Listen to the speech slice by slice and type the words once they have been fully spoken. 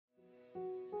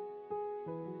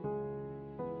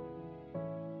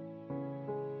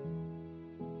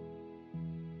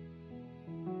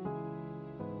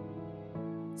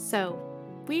So,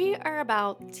 we are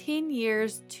about 10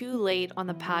 years too late on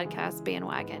the podcast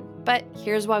bandwagon, but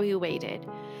here's why we waited.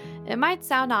 It might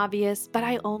sound obvious, but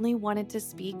I only wanted to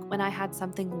speak when I had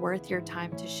something worth your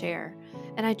time to share.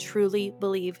 And I truly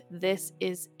believe this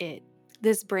is it.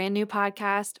 This brand new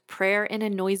podcast, Prayer in a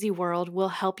Noisy World, will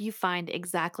help you find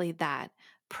exactly that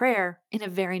prayer in a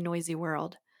very noisy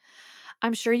world.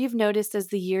 I'm sure you've noticed as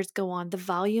the years go on, the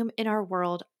volume in our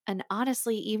world, and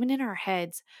honestly, even in our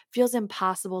heads, feels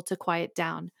impossible to quiet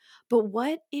down. But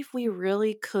what if we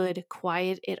really could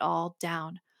quiet it all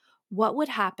down? What would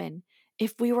happen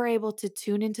if we were able to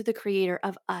tune into the creator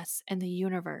of us and the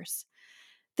universe?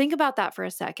 Think about that for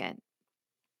a second.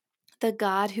 The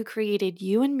God who created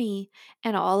you and me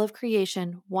and all of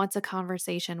creation wants a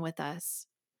conversation with us.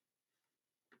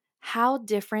 How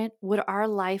different would our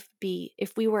life be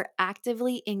if we were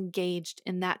actively engaged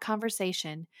in that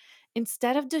conversation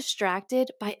instead of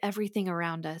distracted by everything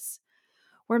around us?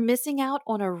 We're missing out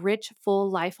on a rich,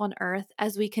 full life on earth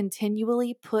as we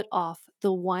continually put off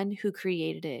the one who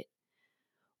created it.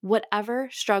 Whatever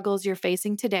struggles you're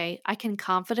facing today, I can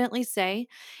confidently say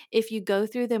if you go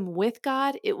through them with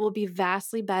God, it will be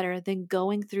vastly better than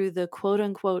going through the quote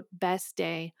unquote best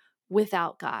day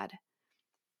without God.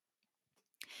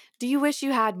 Do you wish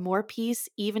you had more peace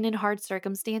even in hard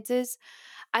circumstances?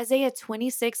 Isaiah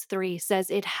 26:3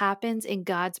 says it happens in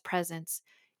God's presence.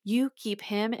 You keep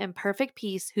him in perfect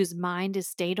peace whose mind is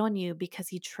stayed on you because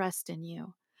he trusts in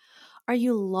you. Are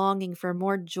you longing for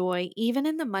more joy even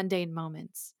in the mundane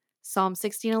moments? Psalm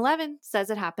 16:11 says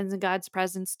it happens in God's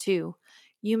presence too.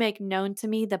 You make known to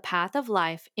me the path of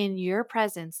life. In your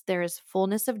presence there is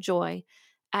fullness of joy.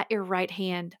 At your right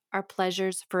hand are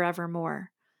pleasures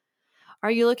forevermore. Are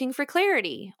you looking for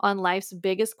clarity on life's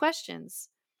biggest questions?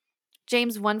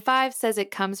 James 1:5 says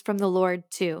it comes from the Lord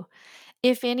too.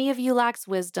 If any of you lacks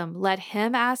wisdom, let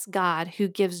him ask God, who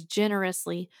gives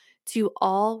generously to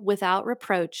all without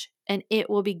reproach, and it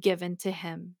will be given to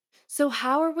him. So,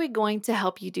 how are we going to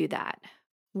help you do that?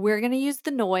 We're going to use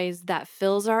the noise that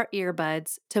fills our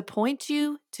earbuds to point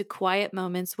you to quiet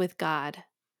moments with God.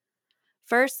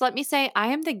 First, let me say I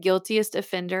am the guiltiest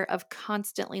offender of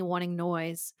constantly wanting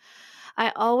noise.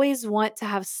 I always want to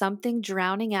have something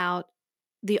drowning out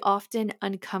the often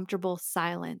uncomfortable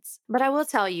silence. But I will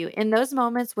tell you, in those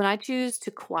moments when I choose to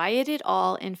quiet it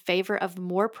all in favor of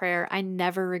more prayer, I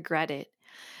never regret it.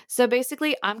 So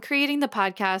basically, I'm creating the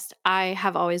podcast I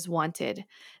have always wanted.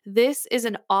 This is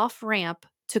an off ramp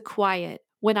to quiet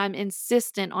when I'm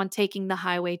insistent on taking the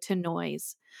highway to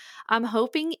noise. I'm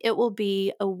hoping it will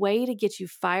be a way to get you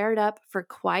fired up for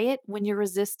quiet when you're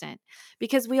resistant,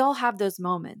 because we all have those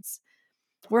moments.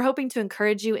 We're hoping to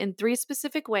encourage you in three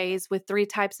specific ways with three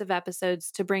types of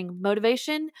episodes to bring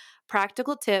motivation,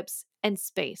 practical tips, and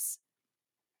space.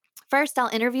 First, I'll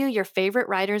interview your favorite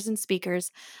writers and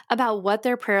speakers about what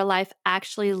their prayer life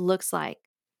actually looks like.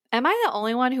 Am I the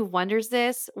only one who wonders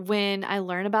this when I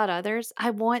learn about others?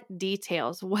 I want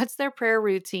details. What's their prayer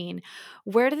routine?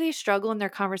 Where do they struggle in their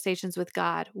conversations with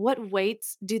God? What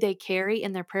weights do they carry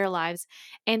in their prayer lives?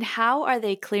 And how are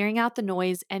they clearing out the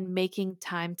noise and making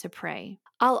time to pray?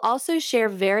 I'll also share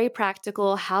very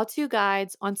practical how to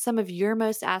guides on some of your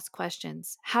most asked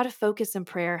questions: how to focus in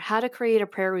prayer, how to create a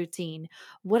prayer routine,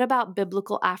 what about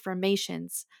biblical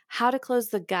affirmations, how to close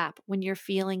the gap when you're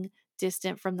feeling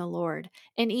distant from the Lord,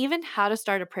 and even how to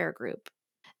start a prayer group.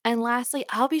 And lastly,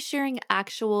 I'll be sharing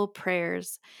actual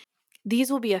prayers.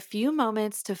 These will be a few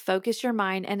moments to focus your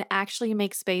mind and actually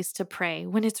make space to pray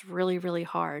when it's really, really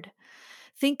hard.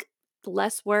 Think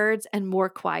less words and more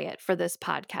quiet for this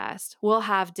podcast. We'll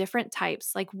have different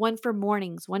types, like one for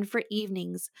mornings, one for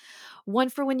evenings, one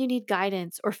for when you need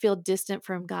guidance or feel distant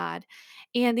from God.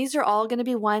 And these are all going to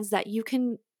be ones that you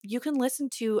can listen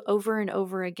to over and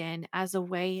over again as a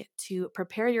way to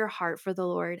prepare your heart for the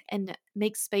Lord and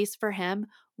make space for him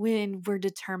when we're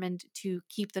determined to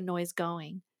keep the noise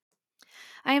going.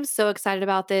 I am so excited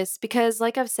about this because,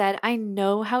 like I've said, I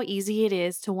know how easy it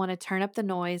is to want to turn up the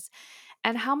noise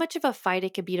and how much of a fight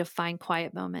it could be to find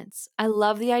quiet moments. I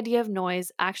love the idea of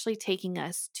noise actually taking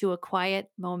us to a quiet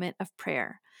moment of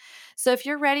prayer. So if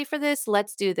you're ready for this,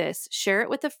 let's do this. Share it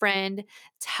with a friend.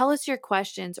 Tell us your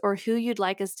questions or who you'd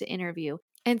like us to interview.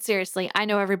 And seriously, I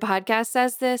know every podcast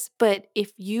says this, but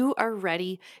if you are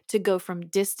ready to go from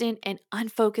distant and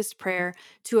unfocused prayer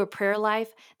to a prayer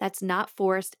life that's not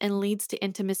forced and leads to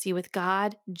intimacy with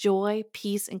God, joy,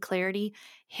 peace, and clarity,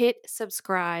 hit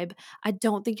subscribe. I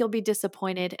don't think you'll be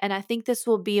disappointed. And I think this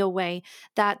will be a way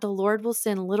that the Lord will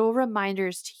send little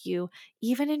reminders to you,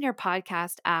 even in your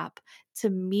podcast app, to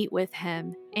meet with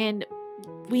Him. And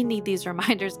we need these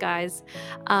reminders, guys,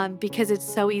 because it's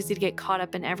so easy to get caught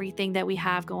up in everything that we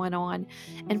have going on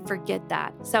and forget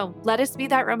that. So let us be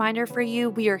that reminder for you.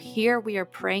 We are here, we are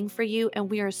praying for you, and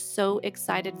we are so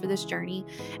excited for this journey.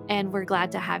 And we're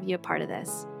glad to have you a part of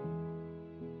this.